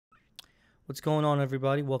What's going on,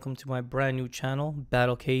 everybody? Welcome to my brand new channel,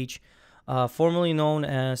 Battle Cage, formerly known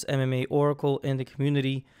as MMA Oracle in the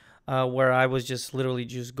community, where I was just literally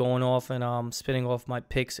just going off and spitting off my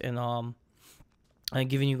picks and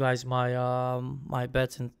giving you guys my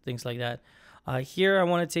bets and things like that. Here I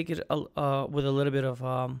want to take it with a little bit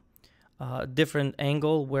of different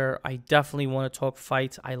angle, where I definitely want to talk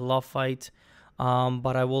fights. I love fights,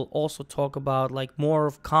 but I will also talk about like more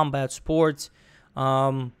of combat sports.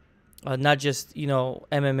 Not just,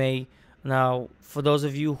 MMA. Now, for those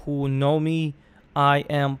of you who know me, I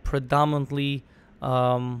am predominantly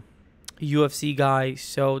UFC guy,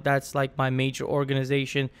 so that's like my major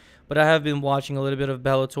organization. But I have been watching a little bit of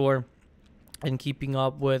Bellator and keeping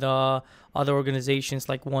up with other organizations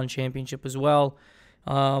like One Championship as well.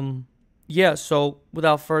 Yeah, so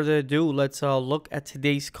without further ado, let's look at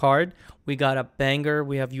today's card. We got a banger.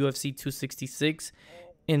 We have UFC 266.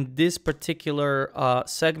 In this particular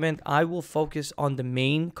segment, I will focus on the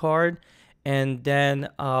main card, and then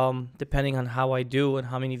depending on how I do and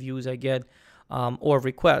how many views I get or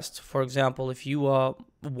requests. For example, if you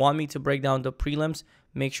want me to break down the prelims,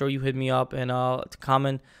 make sure you hit me up and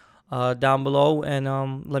comment down below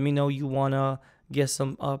and let me know you want to get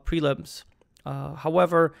some prelims.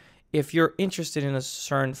 However, if you're interested in a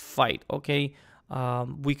certain fight, okay,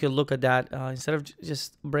 we could look at that. Instead of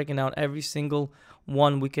just breaking down every single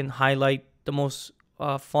one, we can highlight the most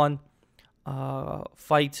fun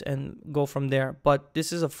fights and go from there. But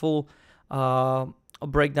this is a full a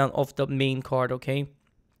breakdown of the main card, okay?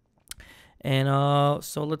 And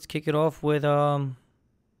so let's kick it off with I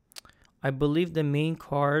believe the main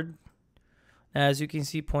card, as you can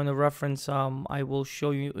see, point of reference, I will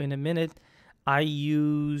show you in a minute. I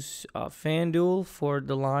use Fanduel for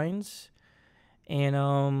the lines,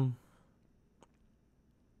 and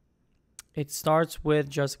it starts with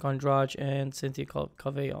Jessica Andrade and Cynthia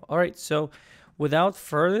Calvillo. All right, so without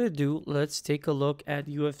further ado, let's take a look at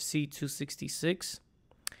UFC 266.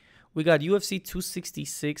 We got UFC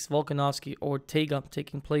 266, Volkanovski, Ortega,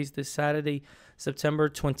 taking place this Saturday, September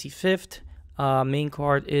 25th. Main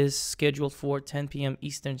card is scheduled for 10 p.m.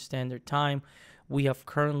 Eastern Standard Time. We have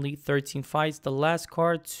currently 13 fights. The last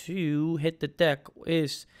card to hit the deck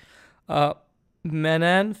is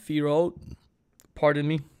Modafferi, pardon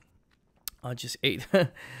me, I just ate,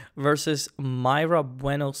 versus Mayra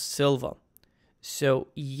Bueno Silva. So,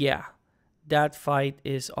 yeah, that fight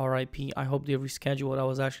is RIP. I hope they reschedule it. I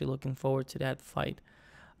was actually looking forward to that fight,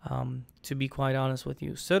 to be quite honest with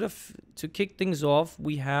you. So, to kick things off,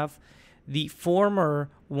 we have the former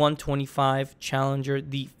 125 challenger,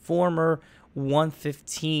 the former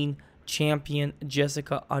 115 champion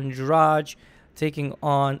Jessica Andrade, taking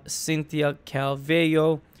on Cynthia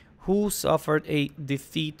Calvillo, who suffered a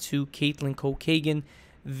defeat to Katlyn Chookagian,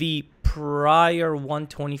 the prior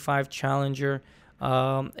 125 challenger,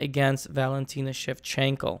 against Valentina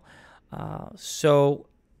Shevchenko. So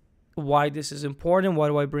why this is important, why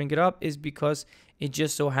do I bring it up, is because it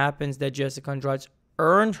just so happens that Jessica Andrade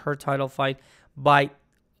earned her title fight by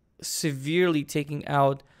severely taking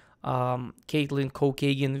out Katlyn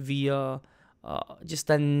Chookagian via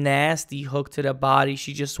just a nasty hook to the body.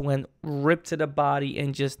 She just went ripped to the body,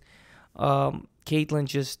 and just Katlyn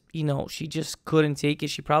just, she just couldn't take it.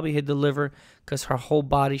 She probably hit the liver because her whole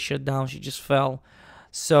body shut down. She just fell.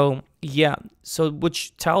 So, yeah. So,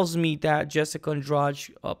 which tells me that Jessica Andrade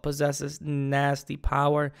possesses nasty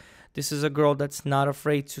power. This is a girl that's not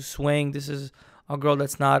afraid to swing. This is a girl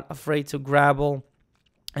that's not afraid to grapple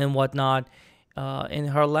and whatnot. In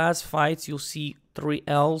her last fights, you'll see 3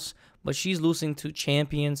 L's, but she's losing to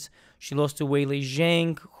champions. She lost to Weili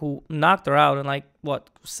Zhang, who knocked her out in like,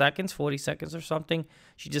 40 seconds or something.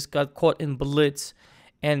 She just got caught in blitz.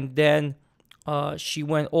 And then she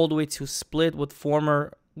went all the way to split with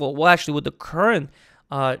with the current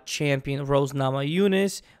champion, Rose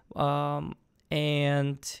Namajunas,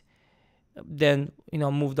 and then,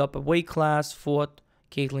 moved up a weight class, fought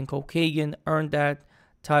Katlyn Chookagian, earned that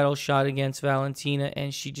title shot against Valentina,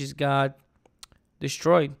 and she just got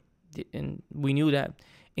destroyed, and we knew that.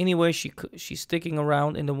 Anyway, she's sticking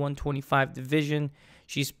around in the 125 division.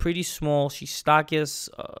 She's pretty small. She's stocky as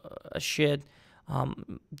shit.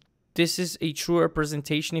 This is a true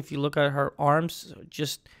representation. If you look at her arms,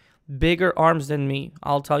 just bigger arms than me,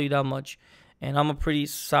 I'll tell you that much. And I'm a pretty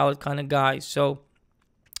solid kind of guy, so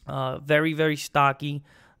very, very stocky.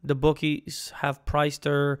 The bookies have priced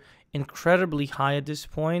her incredibly high at this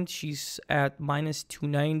point. She's at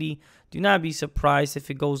 -290. Do not be surprised if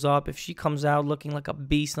it goes up. If she comes out looking like a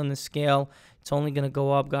beast on the scale, it's only going to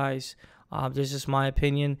go up, guys. This is my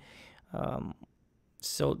opinion.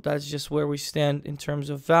 So that's just where we stand in terms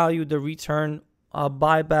of value. The return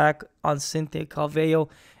buyback on Cynthia Calvillo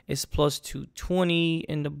is plus 220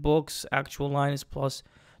 in the books. Actual line is plus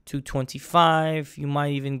 225. You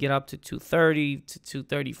might even get up to 230 to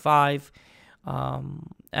 235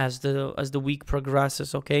 as the week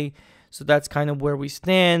progresses. Okay, so that's kind of where we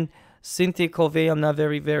stand. Cynthia Calvillo, I'm not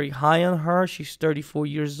very high on her. She's 34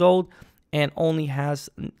 years old and only has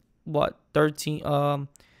what 12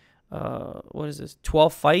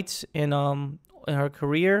 fights in her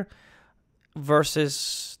career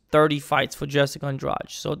versus 30 fights for Jessica Andrade.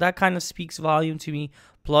 So that kind of speaks volume to me.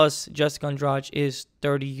 Plus, Jessica Andrade is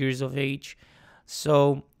 30 years of age.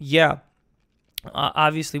 So, yeah,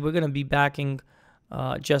 obviously we're going to be backing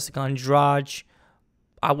Jessica Andrade.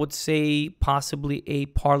 I would say possibly a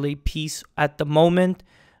parlay piece at the moment.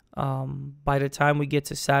 By the time we get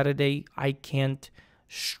to Saturday, I can't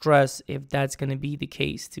stress if that's going to be the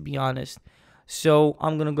case, to be honest. So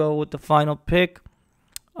I'm going to go with the final pick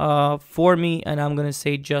for me, and I'm going to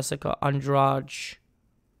say Jessica Andrade.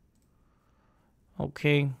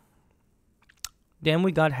 Okay. Then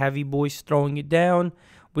we got Heavy Boys throwing it down.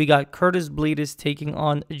 We got Curtis Blaydes taking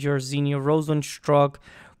on Jairzinho Rozenstruik.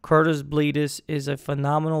 Curtis Blaydes is a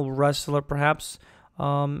phenomenal wrestler. Perhaps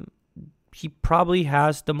he probably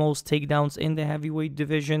has the most takedowns in the heavyweight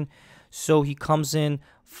division. So he comes in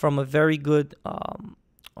from a very good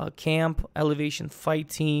camp, elevation fight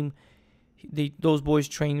team. Those boys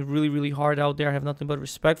train really hard out there. I have nothing but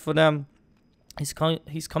respect for them. He's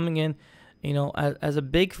coming in, you know, as a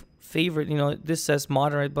big favorite. You know, this says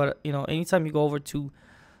moderate, but you know, anytime you go over to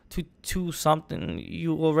something,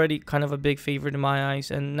 you already kind of a big favorite in my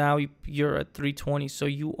eyes, and now you're at 320, so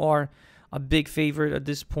you are a big favorite at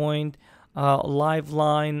this point. Live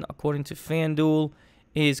line according to Fanduel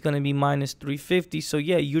is going to be minus 350. So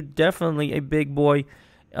yeah, you're definitely a big boy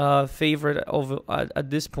favorite over at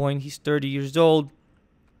this point. He's 30 years old.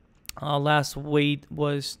 Last weight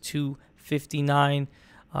was 259.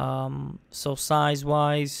 So size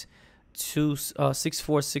wise,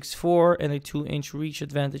 6'4", and a 2-inch reach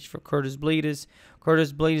advantage for Curtis Blaydes.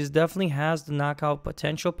 Curtis Blaydes definitely has the knockout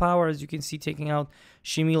potential power, as you can see, taking out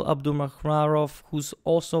Shamil Abdulmakharov, who's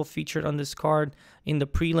also featured on this card in the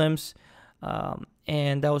prelims.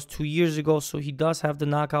 And that was 2 years ago, so he does have the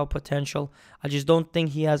knockout potential. I just don't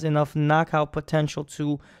think he has enough knockout potential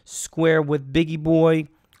to square with Biggie Boy,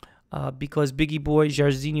 because Biggie Boy,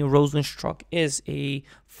 Jairzinho Rozenstruik, is a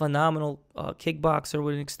phenomenal kickboxer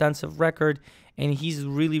with an extensive record, and he's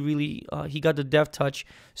really he got the death touch.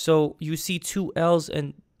 So you see 2 L's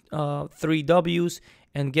and 3 W's,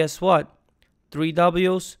 and guess what? 3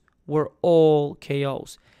 W's were all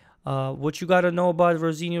KOs. What you got to know about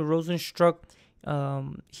Jairzinho Rozenstruik,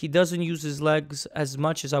 he doesn't use his legs as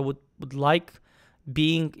much as I would like.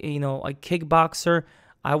 Being, you know, a kickboxer,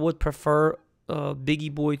 I would prefer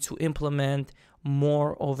Biggie Boy to implement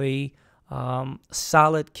more of a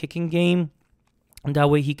solid kicking game, and that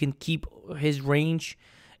way he can keep his range.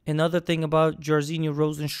 Another thing about Jairzinho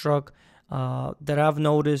Rozenstruik that I've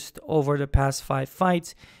noticed over the past 5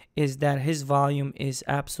 fights is that his volume is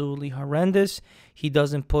absolutely horrendous. He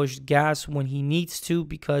doesn't push gas when he needs to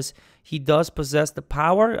because he does possess the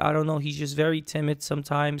power. I don't know, he's just very timid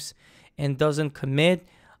sometimes and doesn't commit.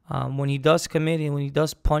 When he does commit and when he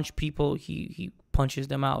does punch people, he punches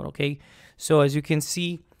them out, okay? So as you can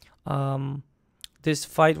see, this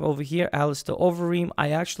fight over here, Alistair Overeem,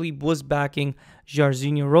 I actually was backing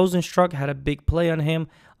Jairzinho Rozenstruik, had a big play on him.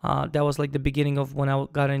 That was like the beginning of when I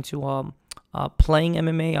got into playing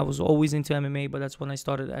MMA. I was always into MMA, but that's when I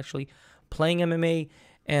started actually playing MMA.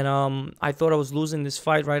 And I thought I was losing this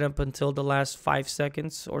fight right up until the last 5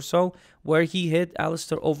 seconds or so, where he hit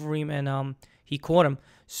Alistair Overeem and he caught him.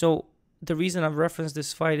 So the reason I've referenced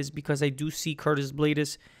this fight is because I do see Curtis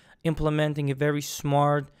Blaydes implementing a very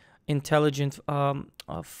smart, intelligent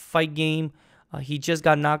fight game. He just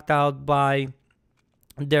got knocked out by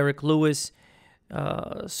Derek Lewis.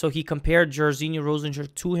 So he compared Jairzinho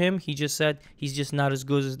Rozenstruik to him. He just said he's just not as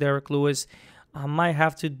good as Derek Lewis. I might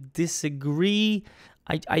have to disagree.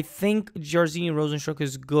 I think Jairzinho Rozenstruik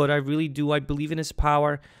is good. I really do. I believe in his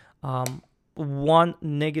power. One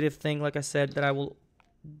negative thing, like I said, that I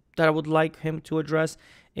would like him to address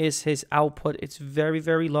is his output. It's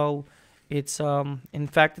very low. It's in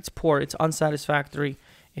fact, it's poor. It's unsatisfactory,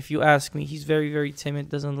 if you ask me. He's very timid.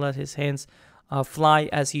 Doesn't let his hands fly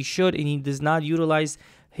as he should, and he does not utilize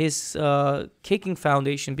his kicking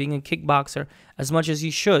foundation, being a kickboxer, as much as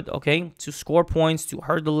he should, okay? To score points, to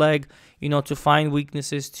hurt the leg, you know, to find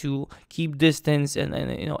weaknesses, to keep distance, and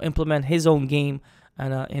you know, implement his own game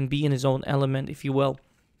and be in his own element, if you will.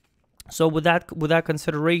 So with that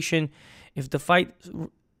consideration, if the fight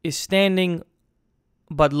is standing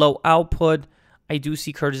but low output, I do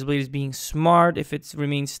see Curtis Blaydes being smart if it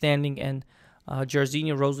remains standing, and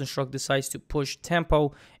Jairzinho Rozenstruik decides to push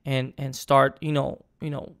tempo and start,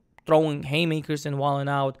 throwing haymakers and walling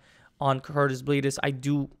out on Curtis Blaydes. I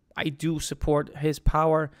do support his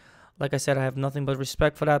power. Like I said, I have nothing but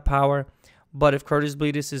respect for that power. But if Curtis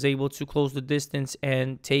Blaydes is able to close the distance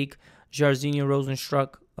and take Jairzinho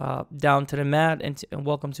Rozenstruik down to the mat and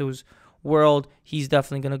welcome to his world, he's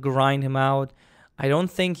definitely going to grind him out. I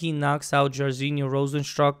don't think he knocks out Jairzinho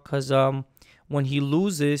Rozenstruik because when he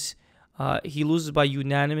loses by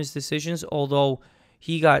unanimous decisions, although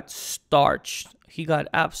he got starched. He got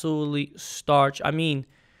absolutely starched. I mean,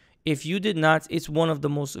 if you did not, it's one of the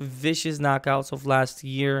most vicious knockouts of last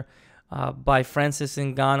year by Francis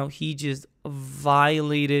Ngannou. He just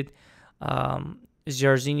violated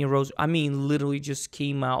Jairzinho Rose. I mean, literally just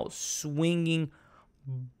came out swinging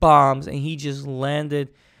bombs, and he just landed.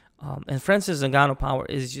 And Francis Ngannou power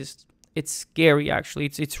is just, it's scary, actually.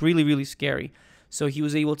 It's really, really scary. So he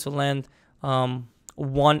was able to land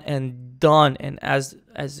one and done. And as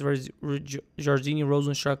Jairzinho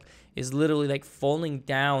Rozenstruik is literally like falling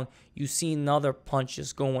down, you see another punch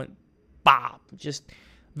just going bop. Just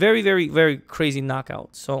very, very, very crazy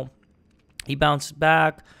knockout. So he bounced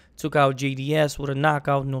back, took out JDS with a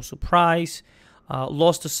knockout, no surprise.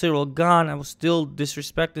 Lost to Cyril Gane. I was still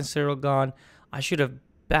disrespecting Cyril Gane. I should have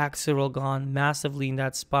backed Cyril Gane massively in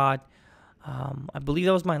that spot. I believe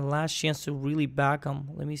that was my last chance to really back him.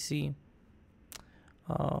 Let me see.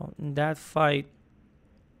 In that fight,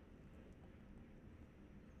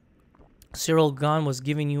 Cyril Gane was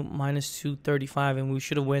giving you -235, and we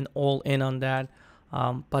should have went all in on that.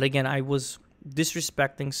 But again, I was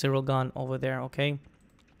disrespecting Cyril Gane over there, okay?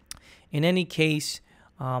 In any case,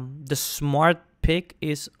 the smart pick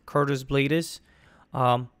is Curtis Blaydes.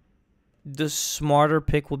 The smarter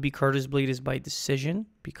pick will be Curtis Blaydes by decision,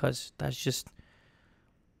 because that's just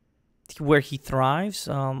where he thrives.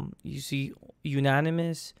 You see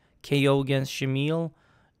unanimous KO against Shamil.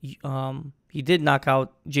 He did knock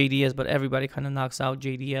out JDS, but everybody kind of knocks out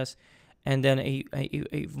JDS. And then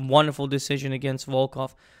a wonderful decision against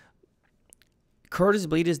Volkov. Curtis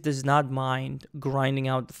Blaydes does not mind grinding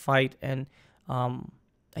out the fight, and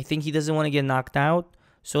I think he doesn't want to get knocked out.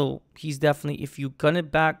 So he's definitely, if you're gonna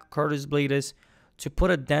back Curtis Blaydes, to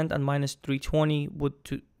put a dent on -320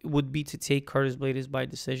 would be to take Curtis Blaydes by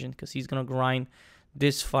decision, because he's gonna grind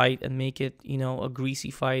this fight and make it, a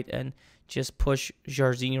greasy fight and just push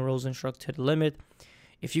Jairzinho Rozenstruik to the limit.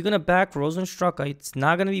 If you're gonna back Rozenstruik, it's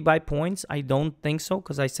not gonna be by points. I don't think so,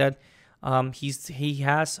 because I said he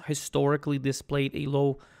has historically displayed a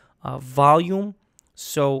low volume,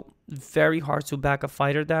 so very hard to back a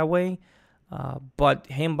fighter that way. But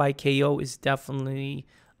him by KO is definitely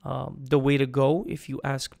the way to go, if you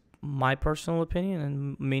ask my personal opinion,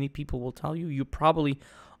 and many people will tell you. You're probably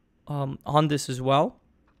on this as well.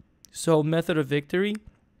 So method of victory,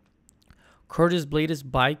 Curtis Blaydes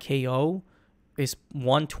by KO is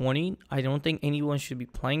 120. I don't think anyone should be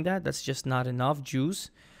playing that. That's just not enough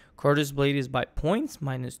juice. Curtis Blaydes by points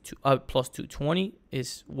plus 220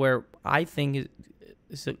 is where I think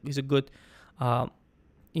is a good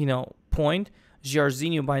point.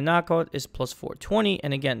 Jairzinho by knockout is plus 420,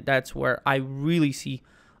 and again, that's where I really see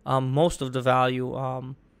most of the value.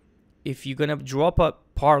 If you're gonna drop a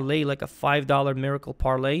parlay, like a $5 miracle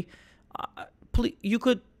parlay, please, you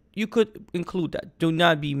could include that. Do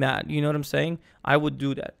not be mad. You know what I'm saying? I would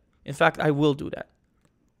do that. In fact, I will do that.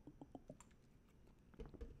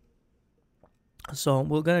 So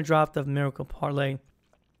we're gonna drop the miracle parlay,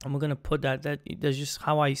 and we're gonna put that. That's just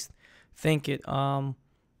how I think it.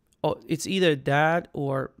 It's either that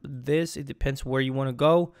or this. It depends where you want to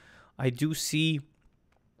go.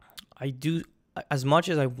 As much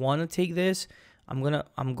as I want to take this, I'm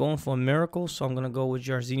going for a miracle, so I'm gonna go with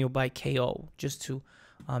Jairzinho by KO, just to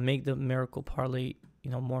make the miracle parlay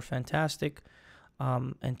more fantastic.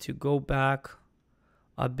 And to go back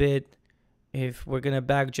a bit, if we're gonna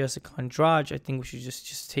back Jessica Andrade, I think we should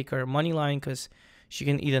just take her money line, because she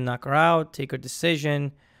can either knock her out, take her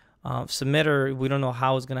decision, submit her. We don't know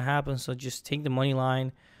how it's gonna happen, so just take the money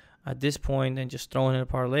line at this point and just throw in a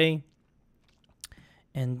parlay.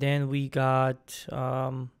 And then we got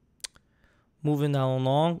moving down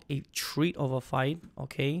along, a treat of a fight.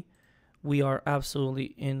 Okay, we are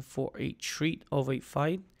absolutely in for a treat of a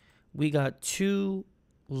fight. We got two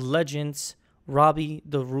legends, Robbie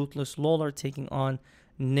the Ruthless Lawler taking on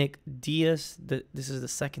Nick Diaz. This is the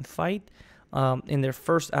second fight in their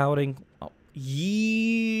first outing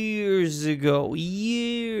years ago.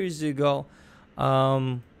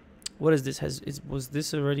 What is this? Was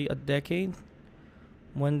this already a decade?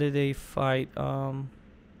 When did they fight?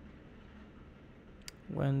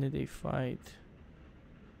 When did they fight?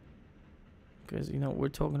 Because, you know, we're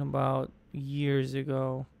talking about years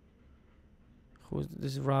ago.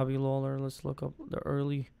 This is Robbie Lawler. Let's look up the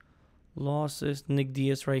early losses. Nick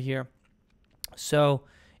Diaz right here. So,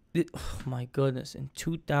 oh my goodness, in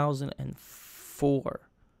 2004,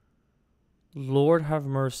 Lord have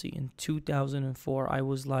mercy, in 2004, I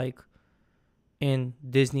was like in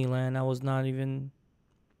Disneyland. I was not even,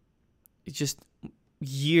 it's just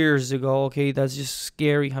years ago, okay? That's just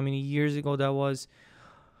scary how many years ago that was.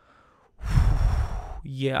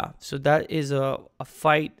 Yeah, so that is a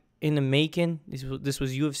fight in the making. This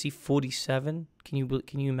was UFC 47. Can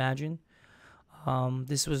you imagine?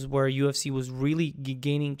 This was where UFC was really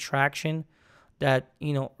gaining traction. That,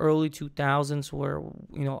 you know, early 2000s, where,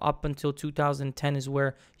 you know, up until 2010 is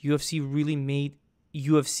where UFC really made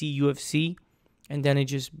UFC, and then it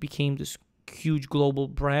just became this huge global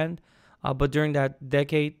brand. But during that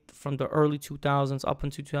decade, from the early 2000s up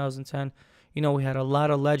until 2010, you know, we had a lot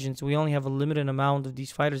of legends. We only have a limited amount of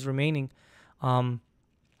these fighters remaining. And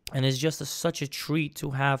it's just such a treat to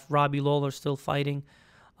have Robbie Lawler still fighting.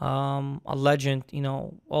 A legend, you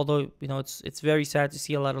know, although, you know, it's very sad to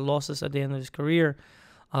see a lot of losses at the end of his career.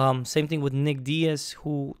 Same thing with Nick Diaz,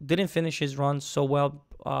 who didn't finish his run so well,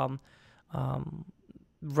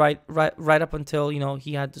 right up until, you know,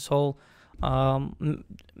 he had this whole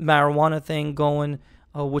marijuana thing going,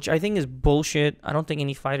 which I think is bullshit. I don't think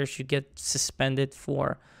any fighter should get suspended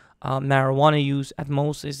for marijuana use. At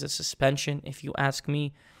most is a suspension, if you ask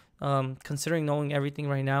me. Considering knowing everything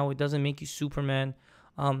right now, it doesn't make you Superman.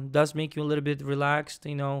 Does make you a little bit relaxed,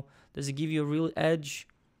 you know. Does it give you a real edge?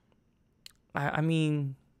 I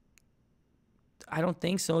mean, I don't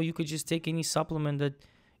think so. You could just take any supplement that,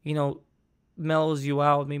 you know, mellows you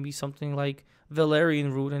out. Maybe something like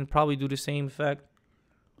valerian root, and probably do the same effect.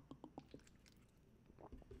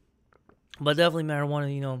 But definitely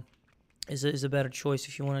marijuana, you know, is a better choice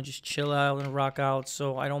if you want to just chill out and rock out.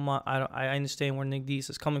 So I understand where Nick Diaz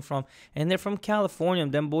is coming from, and they're from California.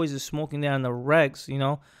 Them boys are smoking there on the regs, you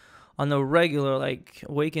know, on the regular, like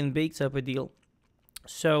wake and bake type of deal.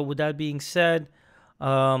 So with that being said,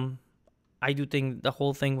 I do think the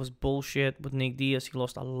whole thing was bullshit with Nick Diaz. He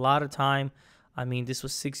lost a lot of time. I mean, this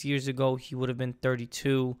was 6 years ago. He would have been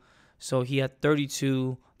 32. So he had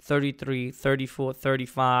 32, 33, 34,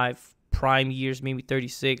 35 prime years, maybe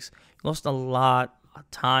 36. He lost a lot of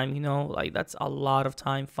time, you know, like that's a lot of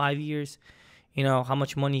time. 5 years, you know, how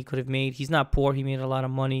much money he could have made. He's not poor. He made a lot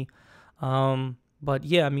of money. But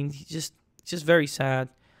yeah, I mean, it's just very sad.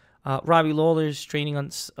 Robbie Lawler is training on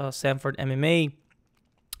Sanford MMA.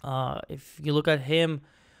 If you look at him,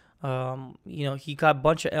 you know, he got a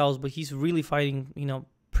bunch of L's, but he's really fighting, you know,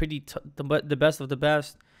 the best of the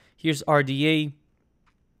best. Here's RDA.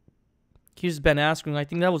 Here's Ben Askren. I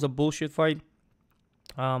think that was a bullshit fight.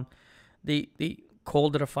 They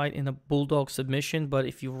called it a fight in a bulldog submission, but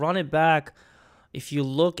if you run it back, if you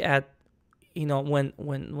look at, you know,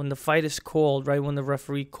 when the fight is called, right, when the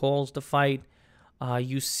referee calls the fight,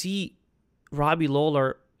 you see Robbie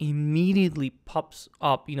Lawler immediately pops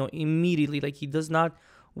up, you know, immediately. Like, he does not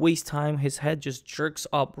waste time. His head just jerks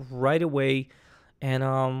up right away.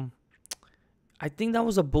 And I think that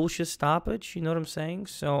was a bullshit stoppage, you know what I'm saying?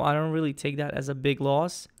 So I don't really take that as a big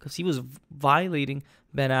loss, because he was violating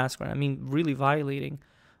Ben Askren. I mean, really violating.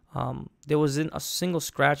 There wasn't a single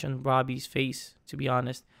scratch on Robbie's face, to be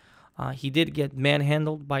honest. He did get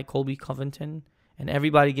manhandled by Colby Covington, and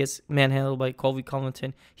everybody gets manhandled by Colby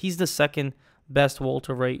Covington. He's the second best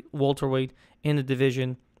welterweight in the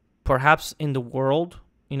division, perhaps in the world,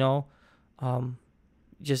 you know.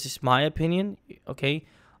 Just is my opinion, okay?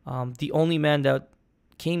 The only man that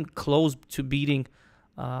came close to beating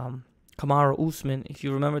Kamaru Usman, if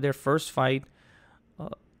you remember their first fight,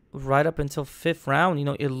 right up until 5th round, you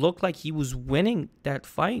know, it looked like he was winning that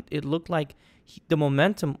fight. It looked like the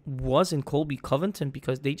momentum was in Colby Covington,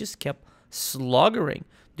 because they just kept sluggering.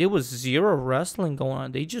 There was zero wrestling going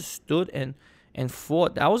on. They just stood and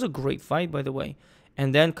fought. That was a great fight, by the way.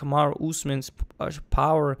 And then Kamaru Usman's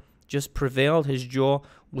power just prevailed. His jaw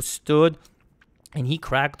withstood, and he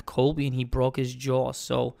cracked Colby and he broke his jaw.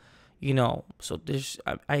 So, you know, so there's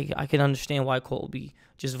I can understand why Colby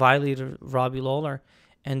just violated Robbie Lawler.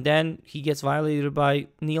 And then he gets violated by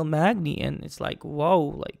Neil Magny, and it's like, whoa,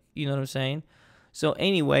 like, you know what I'm saying? So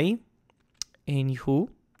anyway, anywho,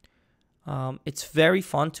 it's very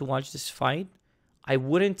fun to watch this fight. I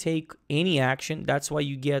wouldn't take any action. That's why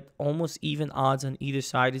you get almost even odds on either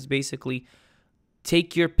side. Is basically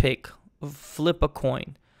take your pick, flip a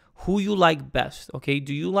coin. Who you like best, okay?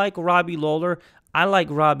 Do you like Robbie Lawler? I like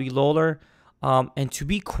Robbie Lawler. And to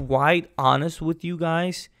be quite honest with you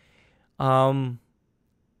guys,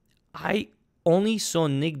 I only saw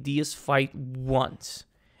Nick Diaz fight once,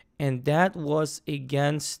 and that was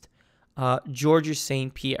against Georges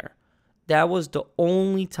St. Pierre. That was the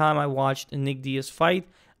only time I watched a Nick Diaz fight.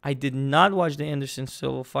 I did not watch the Anderson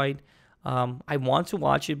Silva fight. I want to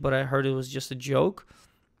watch it, but I heard it was just a joke.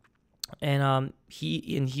 And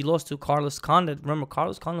he lost to Carlos Condit. Remember,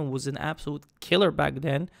 Carlos Condit was an absolute killer back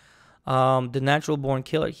then. The natural born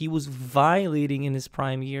killer. He was violating in his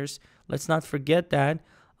prime years. Let's not forget that.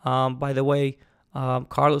 By the way,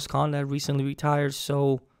 Carlos Condit recently retired,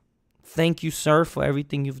 so thank you, sir, for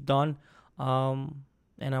everything you've done.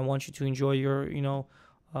 And I want you to enjoy your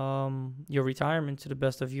retirement to the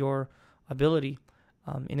best of your ability.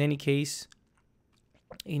 In any case,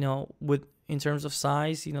 in terms of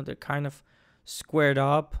size, they're kind of squared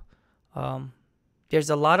up. There's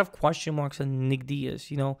a lot of question marks on Nick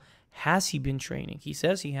Diaz. Has he been training? He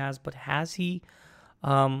says he has, but has he?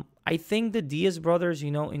 I think the Diaz brothers,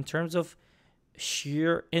 in terms of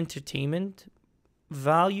sheer entertainment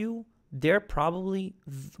value, they're probably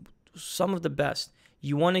some of the best.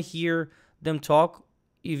 You want to hear them talk,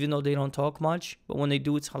 even though they don't talk much, but when they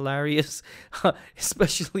do, it's hilarious,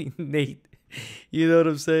 especially Nate. You know what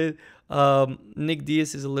I'm saying? Nick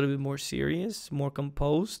Diaz is a little bit more serious, more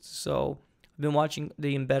composed. So I've been watching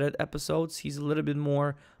the embedded episodes. He's a little bit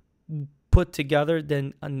more put together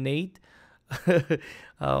than a Nate.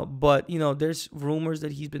 But there's rumors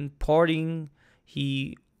that he's been partying.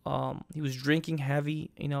 He was drinking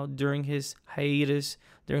heavy, during his hiatus,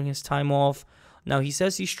 during his time off. Now he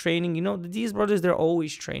says he's training. The Diaz brothers, they're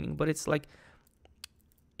always training, but it's like,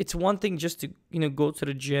 it's one thing just to go to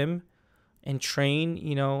the gym and train,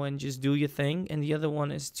 and just do your thing, and the other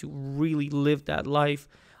one is to really live that life.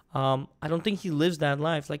 I don't think he lives that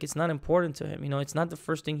life. Like, it's not important to him. It's not the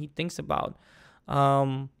first thing he thinks about.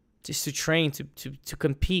 Just to train, to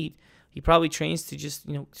compete. He probably trains to just,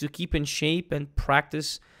 to keep in shape and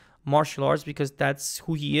practice martial arts because that's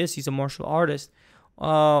who he is. He's a martial artist.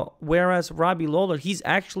 Whereas Robbie Lawler, he's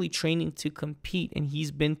actually training to compete, and he's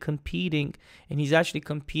been competing, and he's actually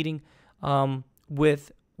competing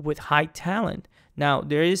with high talent. Now,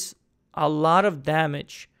 there is a lot of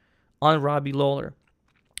damage on Robbie Lawler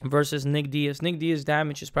versus Nick Diaz. Nick Diaz's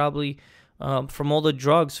damage is probably from all the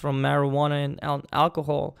drugs, from marijuana and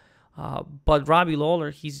alcohol. But Robbie Lawler,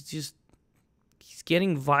 he's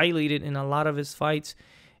getting violated in a lot of his fights,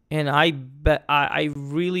 and I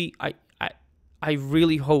really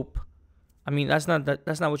hope. I mean, that's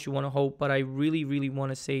not what you want to hope, but I really, really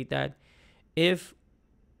want to say that if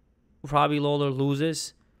Robbie Lawler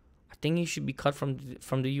loses, I think he should be cut from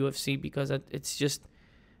the UFC, because it's just,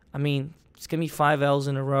 I mean, it's gonna be 5 L's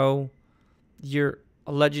in a row. You're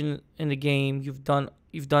a legend in the game. You've done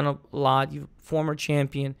a lot. You're a former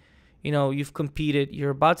champion. You've competed. You're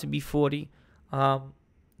about to be 40.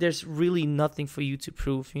 There's really nothing for you to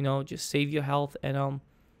prove. Just save your health and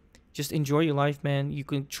just enjoy your life, man. You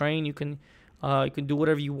can train. You can do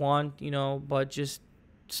whatever you want. But just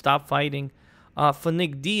stop fighting. For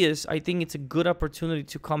Nick Diaz, I think it's a good opportunity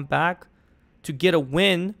to come back, to get a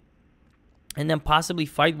win, and then possibly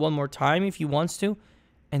fight one more time if he wants to,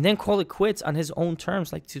 and then call it quits on his own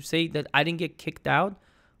terms. Like, to say that I didn't get kicked out,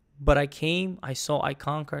 but I came, I saw, I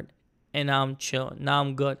conquered, and now I'm chilling. Now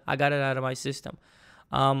I'm good. I got it out of my system.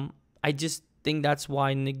 I just think that's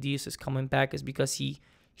why Nick Diaz is coming back, is because he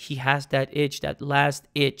has that itch, that last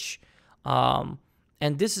itch. And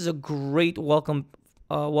this is a great welcome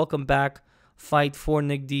back fight for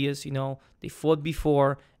Nick Diaz. They fought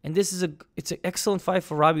before, and it's an excellent fight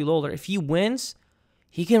for Robbie Lawler. If he wins,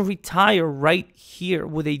 he can retire right here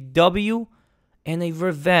with a W and a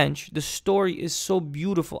revenge. The story is so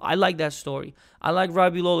beautiful. I like that story. I like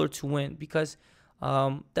Robbie Lawler to win, because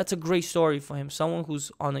that's a great story for him. Someone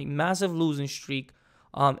who's on a massive losing streak,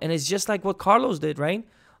 and it's just like what Carlos did, right?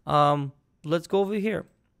 Let's go over here.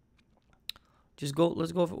 Let's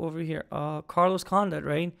go over here. Carlos Condit,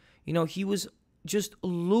 right? He was just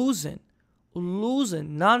losing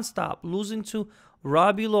nonstop, losing to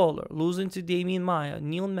Robbie Lawler, losing to Damian Maia,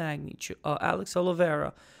 Neil Magny, Alex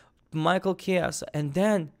Oliveira, Michael Chiesa, and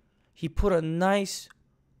then he put a nice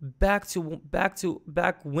back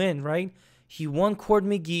win, right? He won Cord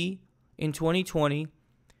McGee in 2020.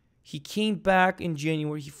 He came back in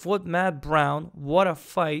January. He fought Matt Brown. What a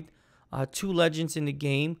fight. Two legends in the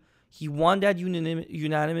game. He won that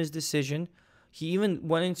unanimous decision. He even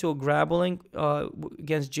went into a grappling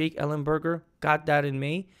against Jake Ellenberger. Got that in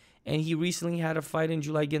May. And he recently had a fight in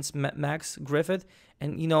July against Max Griffith.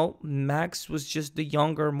 And, Max was just the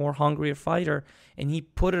younger, more hungrier fighter. And he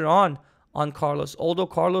put it on Carlos. Although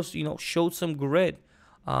Carlos, showed some grit.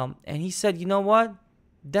 And he said, you know what?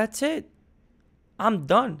 That's it. I'm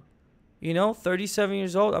done. You know, 37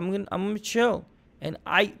 years old. I'm gonna chill, and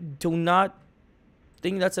I do not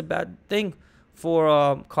think that's a bad thing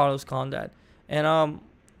for Carlos Condit. And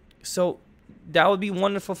so that would be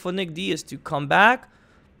wonderful for Nick Diaz to come back,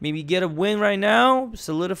 maybe get a win right now,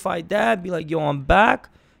 solidify that, be like, yo, I'm back,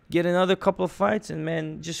 get another couple of fights, and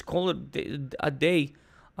man, just call it a day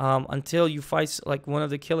until you fight like one of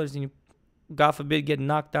the killers and you, God forbid, get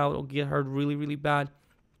knocked out or get hurt really, really bad.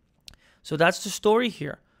 So that's the story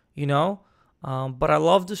here, you know. But I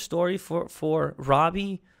love the story for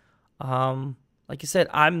Robbie. Like I said,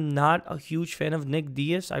 I'm not a huge fan of Nick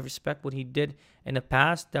Diaz. I respect what he did in the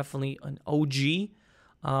past. Definitely an OG.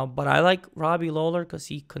 But I like Robbie Lawler because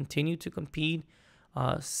he continued to compete.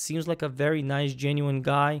 Seems like a very nice, genuine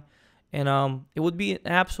guy. And it would be an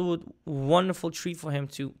absolute wonderful treat for him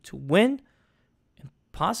to win and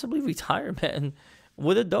possibly retire, man,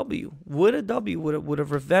 with a W. With a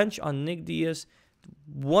revenge on Nick Diaz.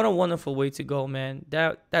 What a wonderful way to go, man.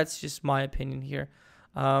 That's just my opinion here.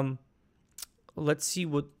 Let's see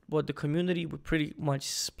what the community would pretty much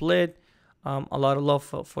split. A lot of love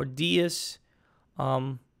for Diaz.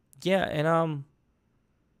 Yeah, and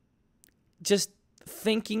just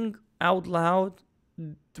thinking out loud,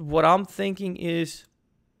 what I'm thinking is,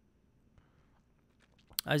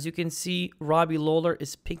 as you can see, Robbie Lawler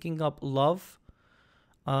is picking up love.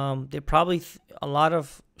 They probably a lot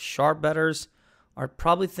of sharp bettors are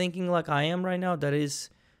probably thinking like I am right now, that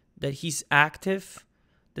he's active,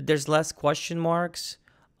 that there's less question marks.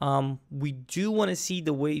 We do want to see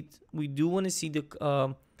the weight. We do want to see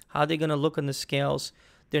the how they're gonna look on the scales.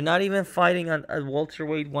 They're not even fighting at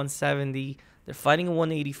welterweight 170. They're fighting at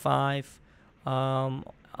 185.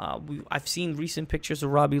 I've seen recent pictures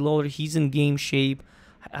of Robbie Lawler. He's in game shape.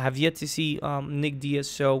 I have yet to see Nick Diaz.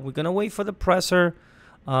 So we're gonna wait for the presser.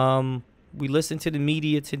 We listened to the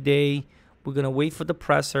media today. We're gonna wait for the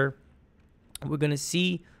presser. We're gonna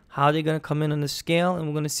see how they're going to come in on the scale, and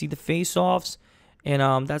we're going to see the face-offs,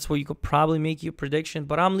 and that's where you could probably make your prediction.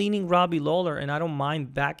 But I'm leaning Robbie Lawler, and I don't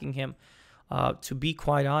mind backing him, to be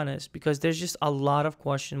quite honest, because there's just a lot of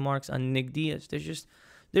question marks on Nick Diaz.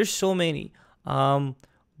 There's so many.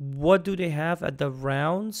 What do they have at the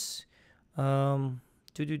rounds? Timestamps.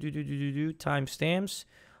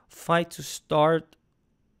 Fight to start,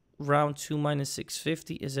 round 2 minus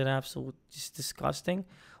 650 is an absolute just disgusting.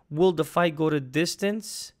 Will the fight go to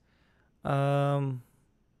distance?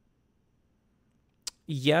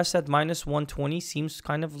 Yes, at minus 120 seems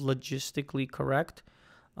kind of logistically correct.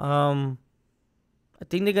 I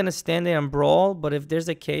think they're going to stand there and brawl, but if there's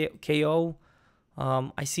a KO,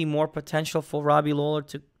 I see more potential for Robbie Lawler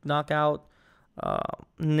to knock out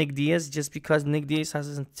Nick Diaz, just because Nick Diaz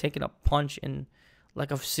hasn't taken a punch in,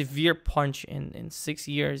 like a severe punch in 6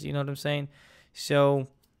 years, you know what I'm saying? So,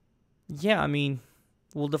 yeah, I mean,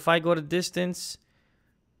 will the fight go to distance?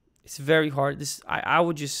 It's very hard. I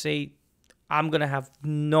would just say I'm going to have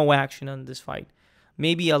no action on this fight.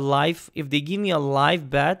 Maybe a live. If they give me a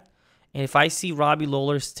live bet, and if I see Robbie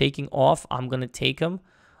Lawler's taking off, I'm going to take him.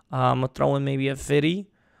 I'm going to throw in maybe a 50.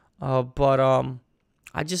 But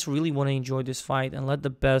I just really want to enjoy this fight and let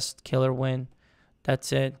the best killer win.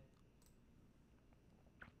 That's it.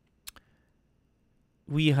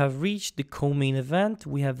 We have reached the co-main event.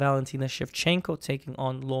 We have Valentina Shevchenko taking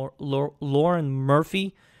on Lauren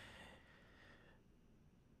Murphy.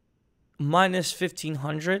 Minus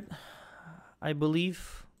 1,500, I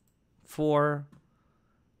believe, for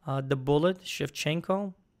the Bullet,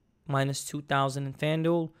 Shevchenko. Minus 2,000 in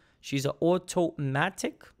Fanduel. She's an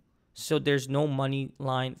automatic, so there's no money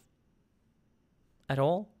line at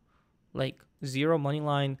all. Like, zero money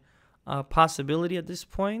line possibility at this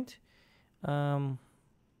point.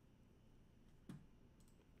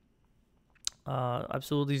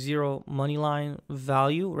 Absolutely zero money line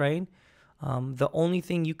value, right? The only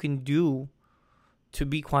thing you can do, to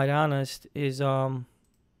be quite honest, is round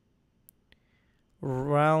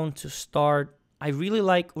to start. I really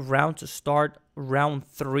like round to start, round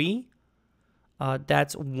 3.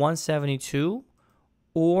 That's 172.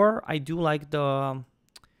 Or I do like the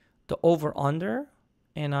over under,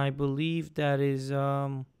 and I believe that is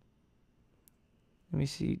let me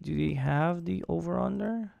see. Do they have the over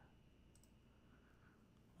under?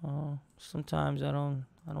 Sometimes I don't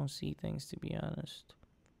see things, to be honest.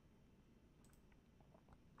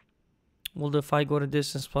 Will the fight go to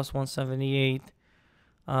distance plus 178?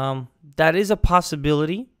 That is a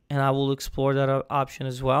possibility, and I will explore that option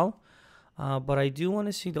as well. But I do want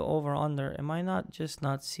to see the over under. Am I not just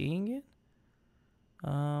not seeing it?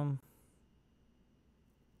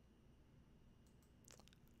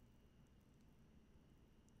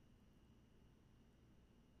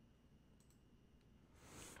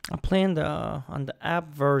 I'm playing on the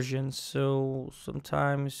app version, so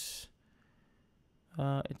sometimes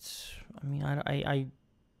it's. I mean, I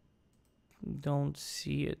don't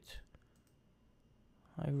see it.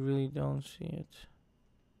 I really don't see it.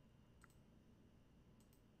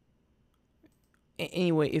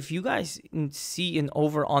 Anyway, if you guys see an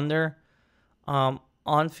over under on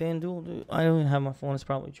FanDuel, dude, I don't even have my phone. It's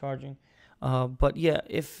probably charging. But yeah,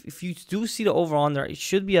 if you do see the over under, it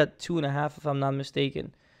should be at 2.5 if I'm not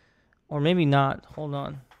mistaken, or maybe not. Hold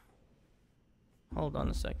on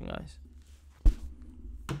a second, guys.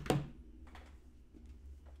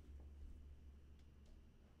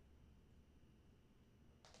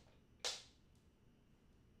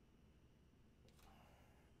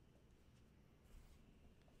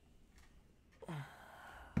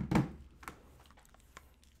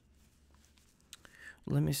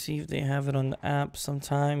 Let me see if they have it on the app.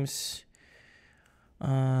 Sometimes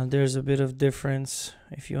there's a bit of difference,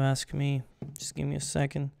 if you ask me. Just give me a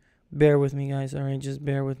second. Bear with me, guys. All right, just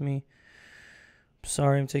bear with me.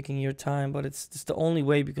 Sorry I'm taking your time, but it's the only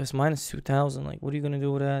way, because minus 2,000. Like, what are you gonna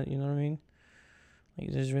do with that? You know what I mean?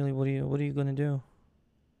 Like, there's really what are you gonna do?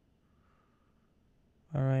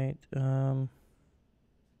 All right.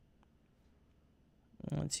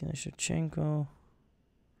 Let's see, Shevchenko.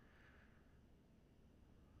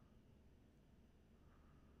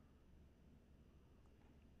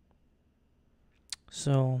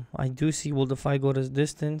 So I do see, will the fight go to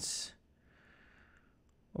distance?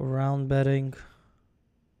 Round betting.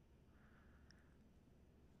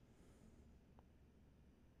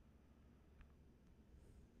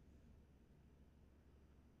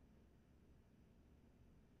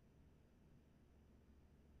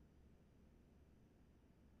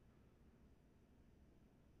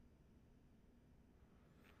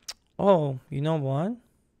 Oh, you know what?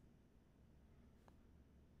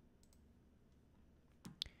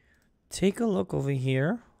 Take a look over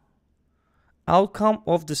here. Outcome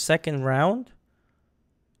of the second round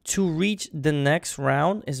to reach the next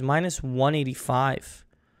round is minus 185.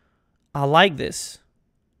 I like this.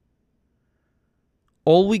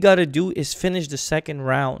 All we got to do is finish the second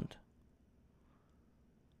round.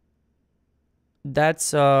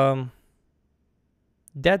 That's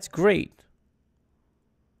great.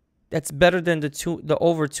 That's better than the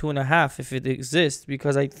over 2.5 if it exists,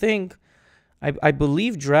 because I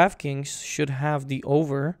believe DraftKings should have the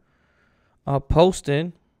over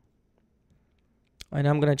posted, and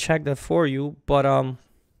I'm gonna check that for you. But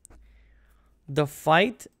the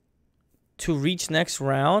fight to reach next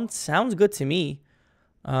round sounds good to me.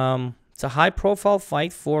 It's a high-profile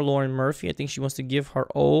fight for Lauren Murphy. I think she wants to give her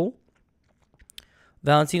all.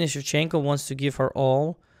 Valentina Shevchenko wants to give her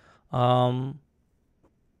all.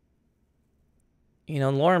 You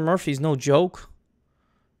know, Lauren Murphy's no joke.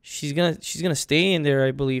 She's gonna stay in there,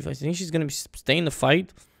 I believe. I think she's gonna be staying the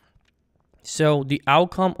fight. So the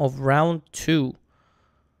outcome of round 2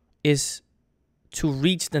 is to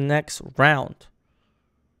reach the next round.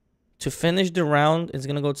 To finish the round, it's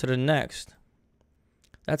gonna go to the next.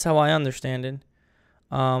 That's how I understand it.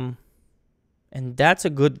 And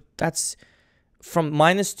that's from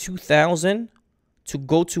minus 2,000 to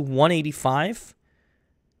go to 185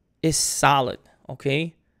 is solid.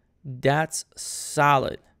 Okay, that's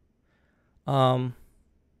solid.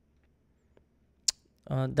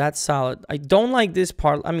 That's solid. I don't like this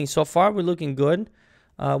part. I mean, so far we're looking good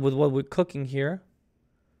with what we're cooking here.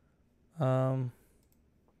 But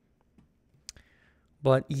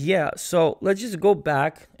yeah, so let's just go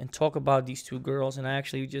back and talk about these two girls. And I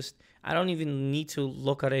don't even need to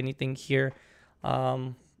look at anything here.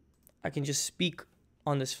 I can just speak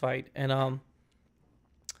on this fight. And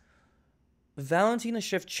Valentina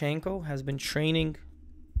Shevchenko has been training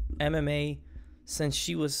MMA since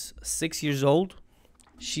she was 6 years old.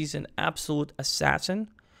 She's an absolute assassin.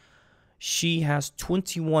 She has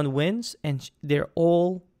 21 wins, and they're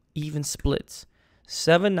all even splits.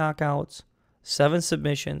 7 knockouts, 7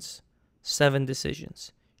 submissions, 7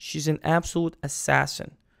 decisions. She's an absolute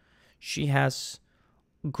assassin. She has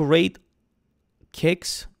great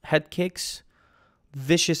kicks, head kicks,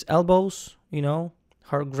 vicious elbows, you know.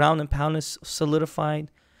 Her ground and pound is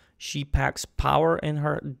solidified. She packs power in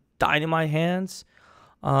her dynamite hands.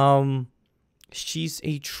 She's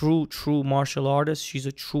a true martial artist. She's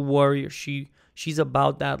a true warrior. She's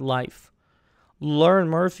about that life. Lauren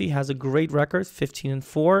Murphy has a great record,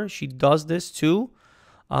 15-4. She does this too.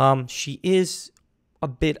 She is a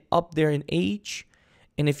bit up there in age.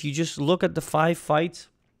 And if you just look at the 5 fights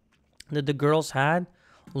that the girls had,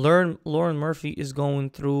 Lauren Murphy is going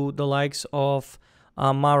through the likes of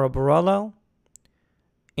Mara Borello,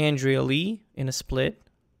 Andrea Lee in a split,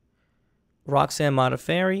 Roxanne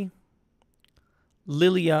Modafferi,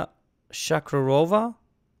 Lilia Shakrarova,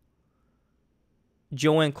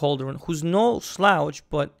 Joanne Calderon, who's no slouch,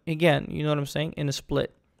 but again, you know what I'm saying, in a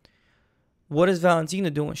split. What is Valentina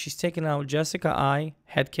doing? She's taking out Jessica I,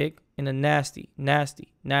 head kick, in a nasty,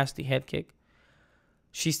 nasty, nasty head kick.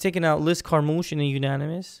 She's taking out Liz Carmouche in a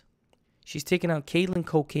unanimous. She's taking out Caitlin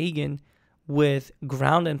Kokagan with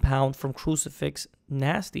ground and pound from Crucifix,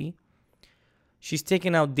 nasty. She's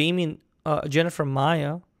taking out Jennifer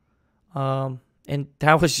Maya, and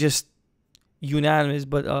that was just unanimous,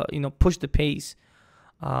 but push the pace.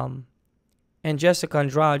 And Jessica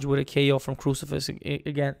Andrade with a KO from Crucifix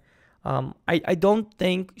again. I don't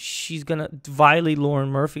think she's gonna violate Lauren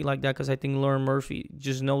Murphy like that, because I think Lauren Murphy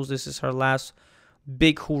just knows this is her last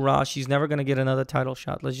big hoorah. She's never gonna get another title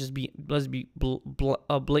shot. Let's be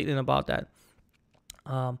blatant about that.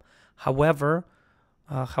 However,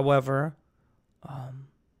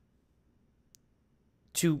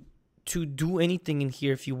 to do anything in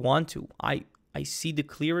here, if you want to, I see the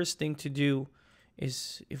clearest thing to do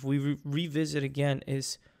is, if we revisit again,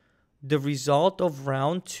 is the result of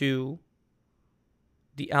round 2.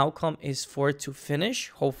 The outcome is for it to finish,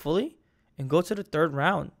 hopefully, and go to the 3rd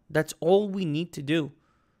round. That's all we need to do,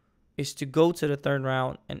 is to go to the 3rd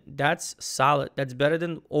round, and that's solid. That's better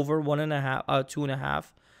than over 1.5,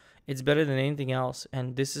 2.5. It's better than anything else,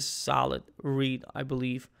 and this is solid read, I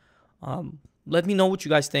believe. Let me know what you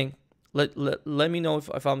guys think. Let me know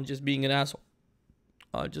if I'm just being an asshole.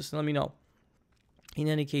 Just let me know. In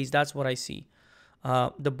any case, that's what I see.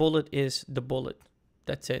 The bullet is the bullet.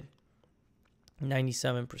 That's it.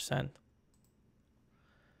 97%.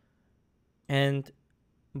 And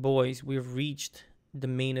boys, we've reached the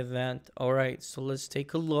main event. All right, so let's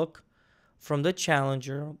take a look from the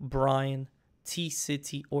challenger, Brian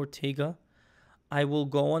T-City Ortega. I will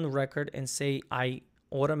go on record and say I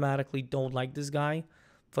automatically don't like this guy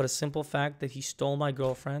for the simple fact that he stole my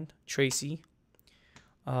girlfriend, Tracy.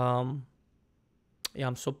 Yeah,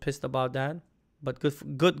 I'm so pissed about that. But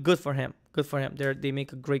good for him. Good for him. They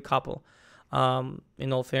make a great couple.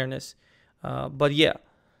 In all fairness, but yeah,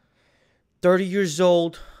 30 years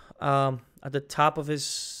old, at the top of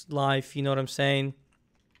his life. You know what I'm saying?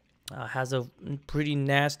 Has a pretty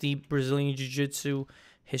nasty Brazilian jiu-jitsu.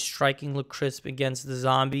 His striking looked crisp against the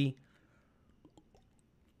zombie.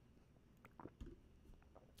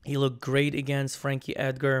 He looked great against Frankie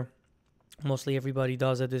Edgar. Mostly everybody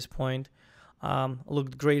does at this point.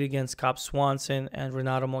 Looked great against Cop Swanson and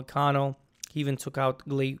Renato Moicano. He even took out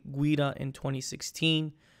Guida in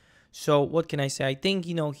 2016. So what can I say? I think,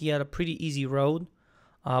 he had a pretty easy road.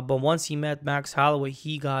 But once he met Max Holloway,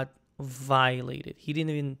 he got violated. He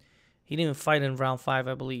didn't even fight in round 5,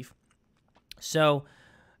 I believe. So,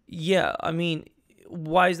 yeah, I mean,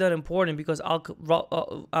 why is that important? Because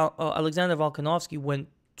Alexander Volkanovski went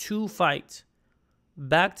 2 fights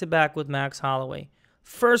back-to-back with Max Holloway.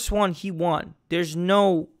 First one, he won. There's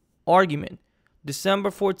no argument. December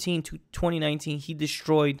 14, 2019, he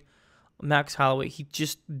destroyed Max Holloway. He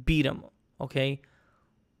just beat him, okay?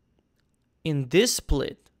 In this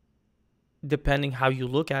split, depending how you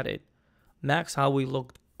look at it, Max Holloway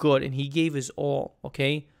looked good, and he gave his all,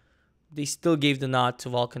 okay? They still gave the nod to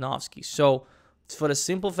Volkanovski. So, it's for the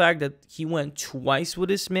simple fact that he went twice with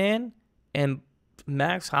this man, and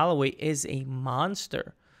Max Holloway is a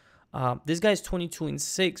monster. This guy's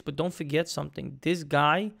 22-6, but don't forget something. This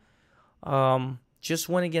guy just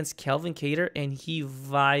went against Kelvin Kattar, and he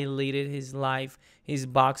violated his life. His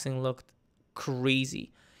boxing looked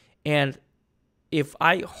crazy. And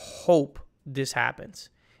I hope this happens.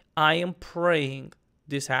 I am praying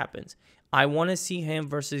this happens. I want to see him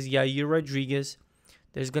versus Yair Rodriguez.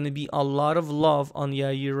 There's going to be a lot of love on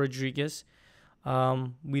Yair Rodriguez.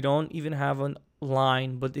 We don't even have a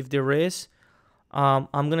line, but if there is, I'm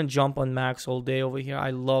going to jump on Max all day over here.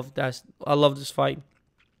 I love that. I love this fight.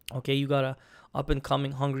 Okay, you got a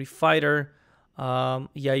up-and-coming hungry fighter,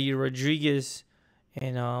 Yair Rodriguez,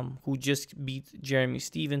 and who just beat Jeremy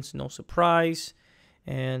Stevens, no surprise.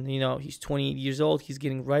 And he's 28 years old. He's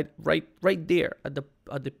getting right there at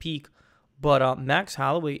the peak. But Max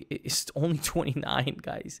Holloway is only 29,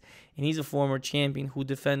 guys, and he's a former champion who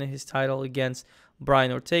defended his title against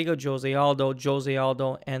Brian Ortega, Jose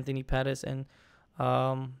Aldo, Anthony Pettis, and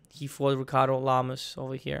he fought Ricardo Lamas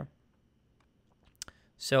over here.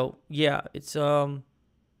 So yeah,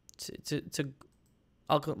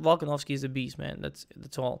 Volkanovski is a beast, man.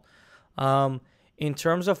 That's all. In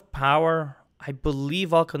terms of power, I believe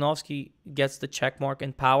Volkanovski gets the check mark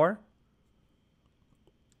in power.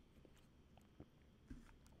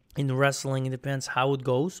 In wrestling, it depends how it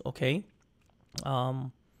goes, okay?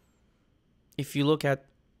 If you look at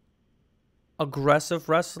aggressive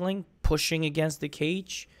wrestling, pushing against the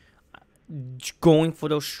cage, going for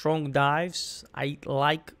those strong dives. I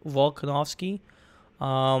like Volkanovski.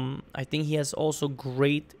 I think he has also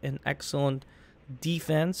great and excellent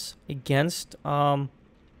defense against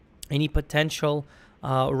any potential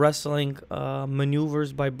wrestling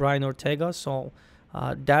maneuvers by Brian Ortega. So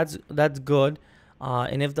that's good.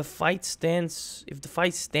 And if the fight stands,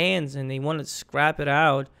 and they want to scrap it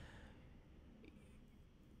out,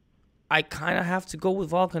 I kind of have to go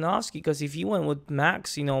with Volkanovski, because if you went with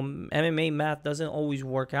Max, you know, MMA math doesn't always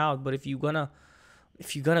work out. But if you're gonna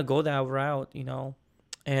go that route, you know,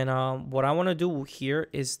 and what I want to do here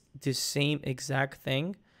is the same exact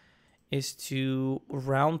thing, is to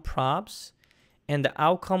round props and the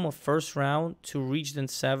outcome of first round to reach the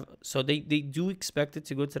 7. So they do expect it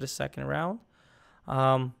to go to the second round.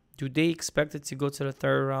 Do they expect it to go to the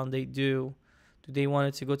third round? They do. Do they want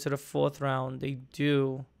it to go to the fourth round? They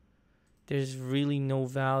do. There's really no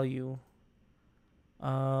value.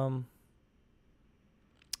 The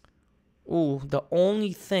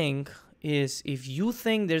only thing is, if you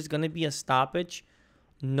think there's going to be a stoppage,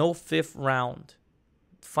 no 5th round.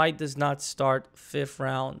 Fight does not start 5th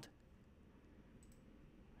round.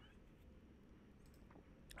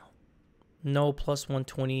 No plus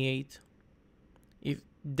 128. If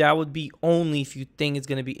that would be only if you think it's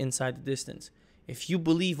going to be inside the distance. If you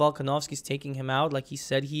believe Volkanovski's taking him out like he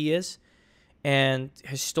said he is, and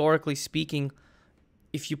historically speaking,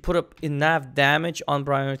 if you put up enough damage on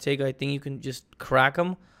Brian Ortega, I think you can just crack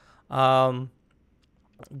him. Then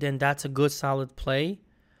that's a good solid play.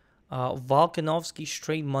 Volkanovski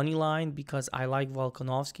straight money line, because I like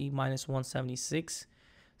Volkanovski, minus 176.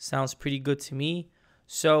 Sounds pretty good to me.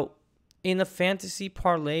 So in the fantasy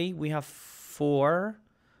parlay, we have 4,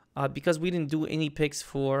 because we didn't do any picks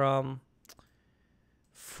for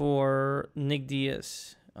Nick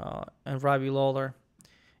Diaz and Robbie Lawler.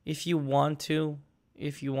 If you want to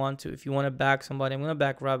back somebody, I'm gonna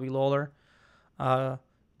back Robbie Lawler.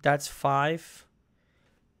 That's 5.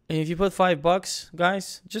 And if you put $5,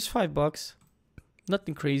 guys, just $5,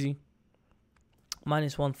 nothing crazy.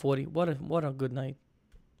 Minus 140. What a good night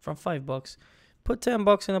from $5. Put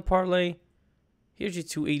 $10 in a parlay. Here's your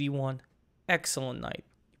 281. Excellent night.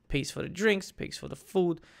 Pays for the drinks, pays for the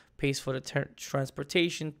food, pays for the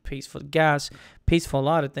transportation, pays for the gas, pays for a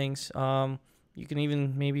lot of things. You can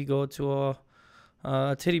even maybe go to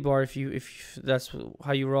a titty bar if that's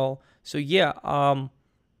how you roll. So yeah,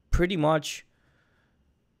 pretty much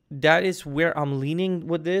that is where I'm leaning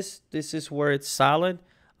with this. This is where it's solid.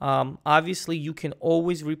 Obviously, you can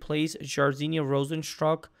always replace Jairzinho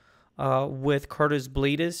Rozenstruik with Curtis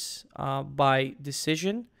Blaydes by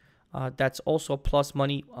decision. That's also a plus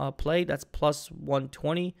money play. That's plus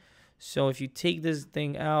 120. So if you take this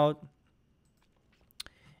thing out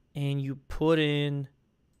and you put in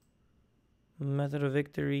method of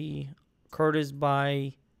victory, Curtis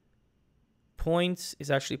by points is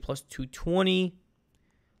actually plus 220.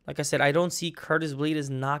 Like I said, I don't see Curtis Blaydes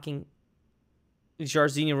knocking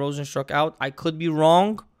Jairzinho Rozenstruik out. I could be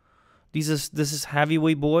wrong. This is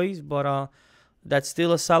heavyweight boys, but that's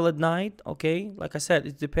still a solid night. Okay, like I said,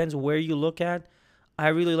 it depends where you look at. I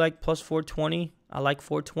really like plus 420. I like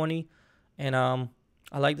 420, and I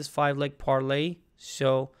like this 5-leg parlay.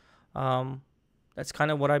 So that's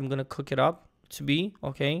kind of what I'm gonna cook it up to be.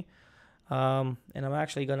 Okay, and I'm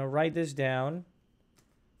actually gonna write this down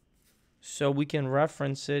so we can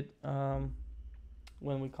reference it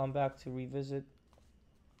when we come back to revisit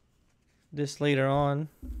this later on.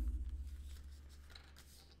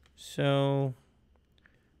 So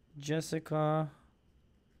Jessica,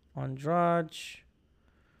 Andrade,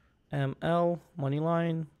 ML,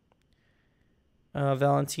 MONEYLINE,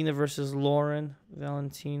 Valentina versus Lauren.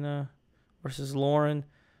 Valentina versus Lauren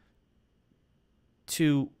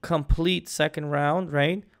to complete second round,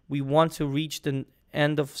 right? We want to reach the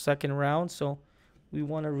end of second round, so we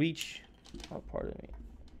want to reach, pardon me.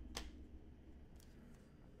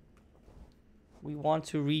 We want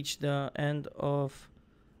to reach the end of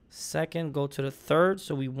second, go to the third.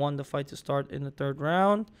 So we want the fight to start in the third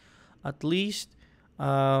round, at least. We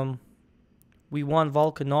want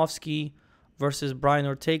Volkanovski versus Brian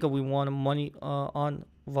Ortega. We want money on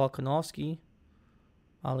Volkanovski.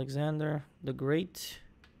 Alexander the Great,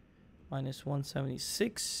 minus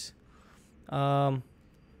 176.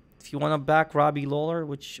 If you want to back Robbie Lawler,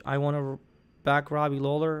 which I want to back Robbie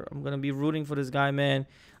Lawler, I'm going to be rooting for this guy, man.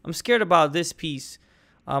 I'm scared about this piece.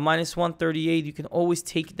 Minus 138, you can always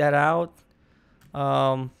take that out.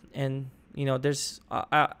 And, you know, there's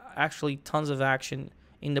actually tons of action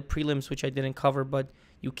in the prelims, which I didn't cover, but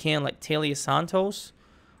you can, like Taila Santos.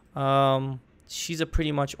 she's a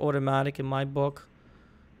pretty much automatic in my book.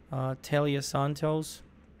 Taila Santos.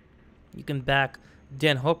 You can back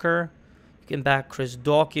Dan Hooker. You can back Chris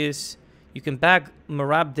Dawkins. You can back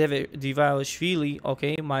Merab Dvalishvili.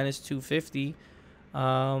 Okay, minus 250.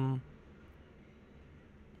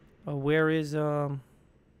 Where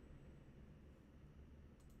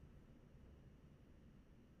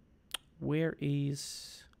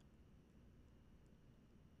is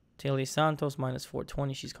Taila Santos? Minus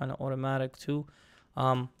 420. She's kind of automatic too.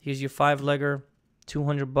 Here's your 5-legger,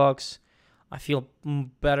 $200. I feel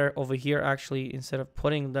better over here actually, instead of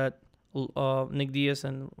putting that Nick Diaz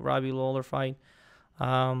and Robbie Lawler fight.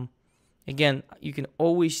 Again, you can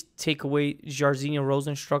always take away Jairzinho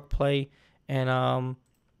Rozenstruik play and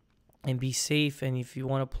be safe. And if you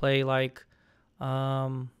want to play like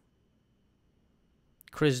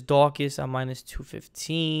Chris Dawkins at minus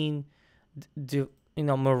 215,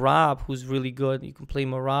 Merab, who's really good, you can play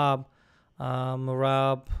Merab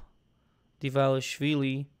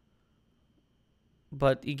Dvalishvili.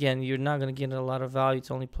 But again, you're not going to get a lot of value.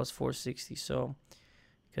 It's only plus 460. So,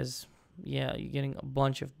 because, yeah, you're getting a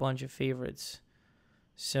bunch of favorites.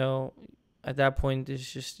 So, at that point, it's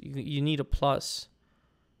just, you need a plus.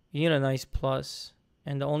 You need a nice plus.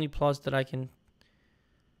 And the only plus that I can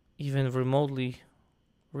even remotely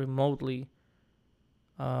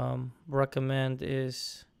recommend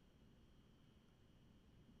is...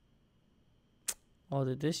 Oh,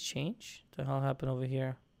 did this change? What the hell happened over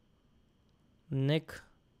here? Nick.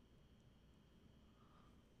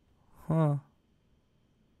 Huh.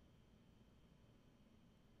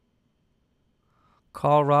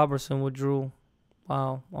 Carl Robertson withdrew.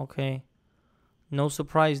 Wow, okay. No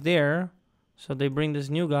surprise there. So they bring this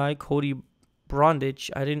new guy, Cody Brondich.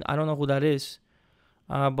 I don't know who that is.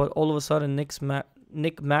 But all of a sudden Nick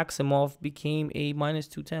Maximoff became a minus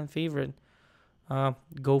 210 favorite.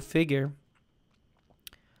 Go figure.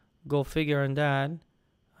 Go figure on that.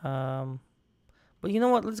 But you know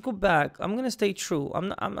what? Let's go back. I'm gonna stay true.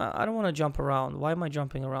 I don't want to jump around. Why am I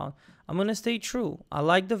jumping around? I'm gonna stay true. I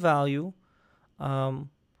like the value. Jairzinho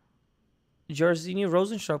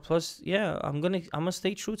Rozenstruik plus. Yeah, I'm gonna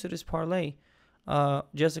stay true to this parlay.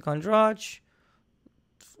 Jessica Andrade.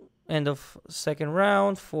 End of second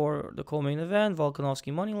round for the co-main event.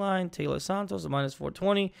 Volkanovski money line. Taila Santos minus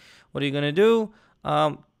 420. What are you gonna do?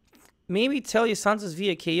 Maybe Taila Santos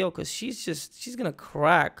via KO, because she's gonna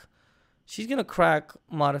crack. She's going to crack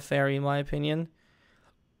Modafferi, in my opinion.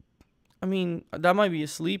 I mean, that might be a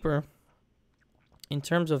sleeper. In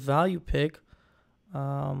terms of value pick,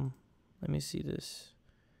 let me see this.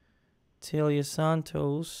 Taila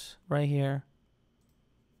Santos, right here.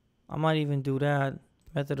 I might even do that.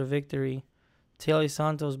 Method of victory. Taila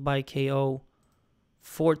Santos by KO.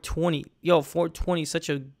 420. Yo, 420 is such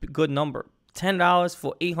a good number. $10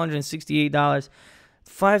 for $868.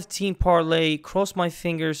 5-team parlay. Cross my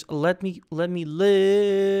fingers. Let me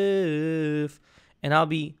live, and I'll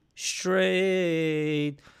be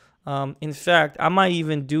straight. In fact, I might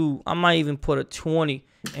even put a 20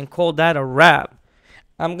 and call that a wrap.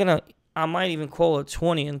 I might even call a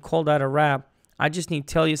 20 and call that a wrap. I just need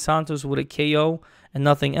Taila Santos with a KO and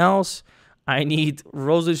nothing else. I need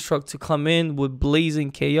Rozenstruik to come in with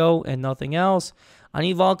blazing KO and nothing else. I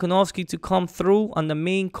need Volkanovski to come through on the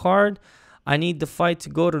main card. I need the fight to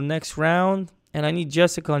go to the next round. And I need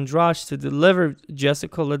Jessica Andrade to deliver.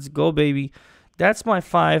 Jessica, let's go, baby. That's my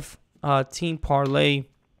 5-team parlay,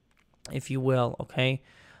 if you will, okay?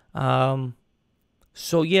 So,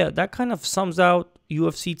 yeah, that kind of sums out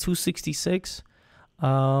UFC 266.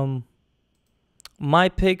 My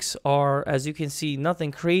picks are, as you can see,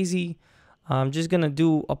 nothing crazy. I'm just going to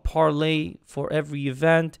do a parlay for every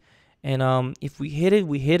event. And if we hit it,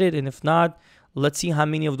 we hit it. And if not, let's see how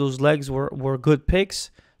many of those legs were good picks,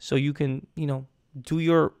 so you can, do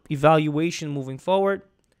your evaluation moving forward.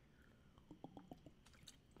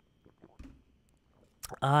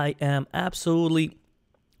 I am absolutely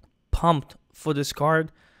pumped for this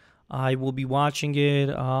card. I will be watching it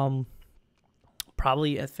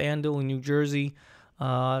probably at Fanduel in New Jersey.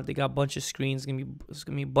 They got a bunch of screens. It's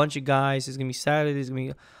gonna be a bunch of guys. It's gonna be Saturday. There's gonna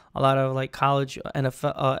be a lot of like college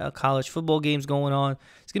NFL, college football games going on.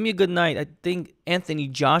 It's gonna be a good night. I think Anthony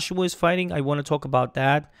Joshua is fighting. I want to talk about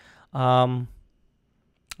that. I'm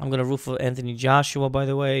gonna root for Anthony Joshua. By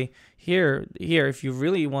the way, here, if you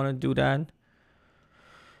really want to do that,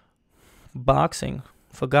 boxing.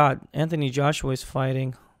 Forgot Anthony Joshua is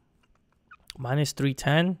fighting. Minus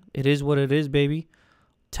 310. It is what it is, baby.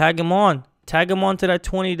 Tag him on. Tag him on to that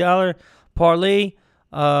 $20 parlay.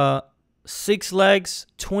 6 legs,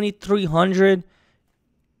 2,300.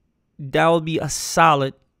 That will be a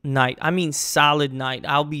solid night. I mean, solid night.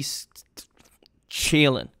 I'll be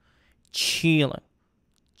chilling.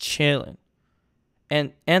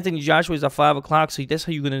 And Anthony Joshua is at 5 o'clock, so that's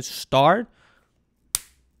how you're going to start.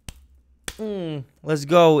 Let's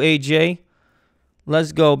go, AJ.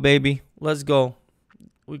 Let's go, baby. Let's go.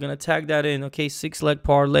 We're going to tag that in. Okay, 6-leg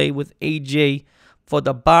parlay with AJ for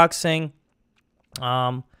the boxing.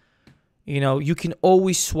 You know, you can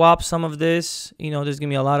always swap some of this. You know, there's going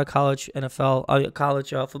to be a lot of college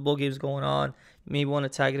football games going on. You maybe want to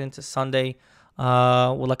tag it into Sunday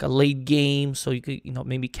with like a late game so you could, you know,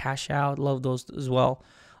 maybe cash out. Love those as well.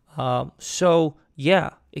 So,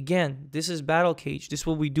 yeah, again, this is Battle Cage. This is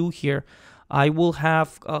what we do here. I will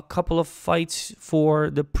have a couple of fights for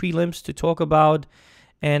the prelims to talk about.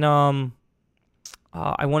 And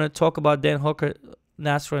I want to talk about Dan Hooker,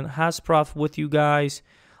 Nasrat Hasparov with you guys.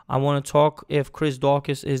 I want to talk if Chris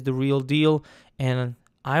Daukaus is the real deal. And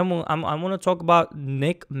I want to talk about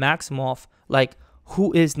Nick Maximov. Like,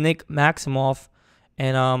 who is Nick Maximov?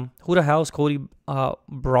 And who the hell is Cody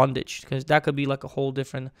Brundage? Because that could be like a whole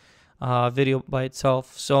different video by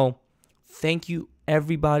itself. So thank you,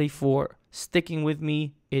 everybody, for sticking with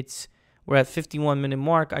me. We're at 51-minute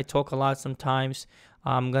mark. I talk a lot sometimes.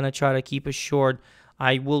 I'm going to try to keep it short.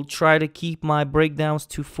 I will try to keep my breakdowns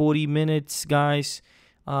to 40 minutes, guys.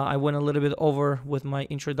 I went a little bit over with my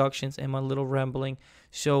introductions and my little rambling.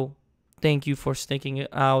 So thank you for sticking it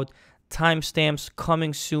out. Timestamps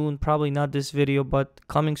coming soon. Probably not this video, but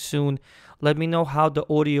coming soon. Let me know how the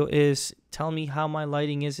audio is. Tell me how my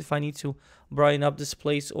lighting is, if I need to brighten up this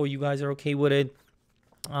place or you guys are okay with it.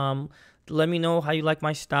 Let me know how you like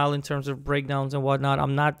my style in terms of breakdowns and whatnot.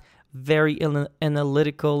 I'm not very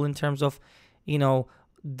analytical in terms of, you know,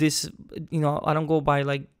 this, you know, I don't go by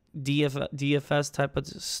like DFS type of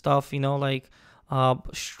stuff, you know, like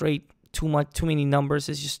straight too many numbers.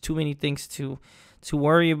 It's just too many things to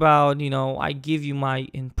worry about. You know, I give you my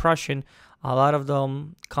impression. A lot of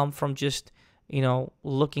them come from just, you know,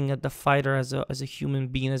 looking at the fighter as a human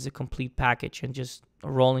being, as a complete package, and just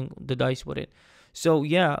rolling the dice with it. So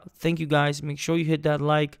yeah, thank you guys. Make sure you hit that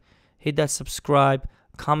like, hit that subscribe,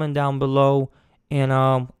 comment down below,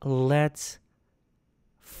 and let's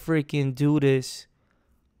freaking do this.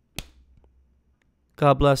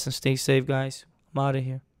 God bless and stay safe, guys. I'm out of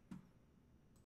here.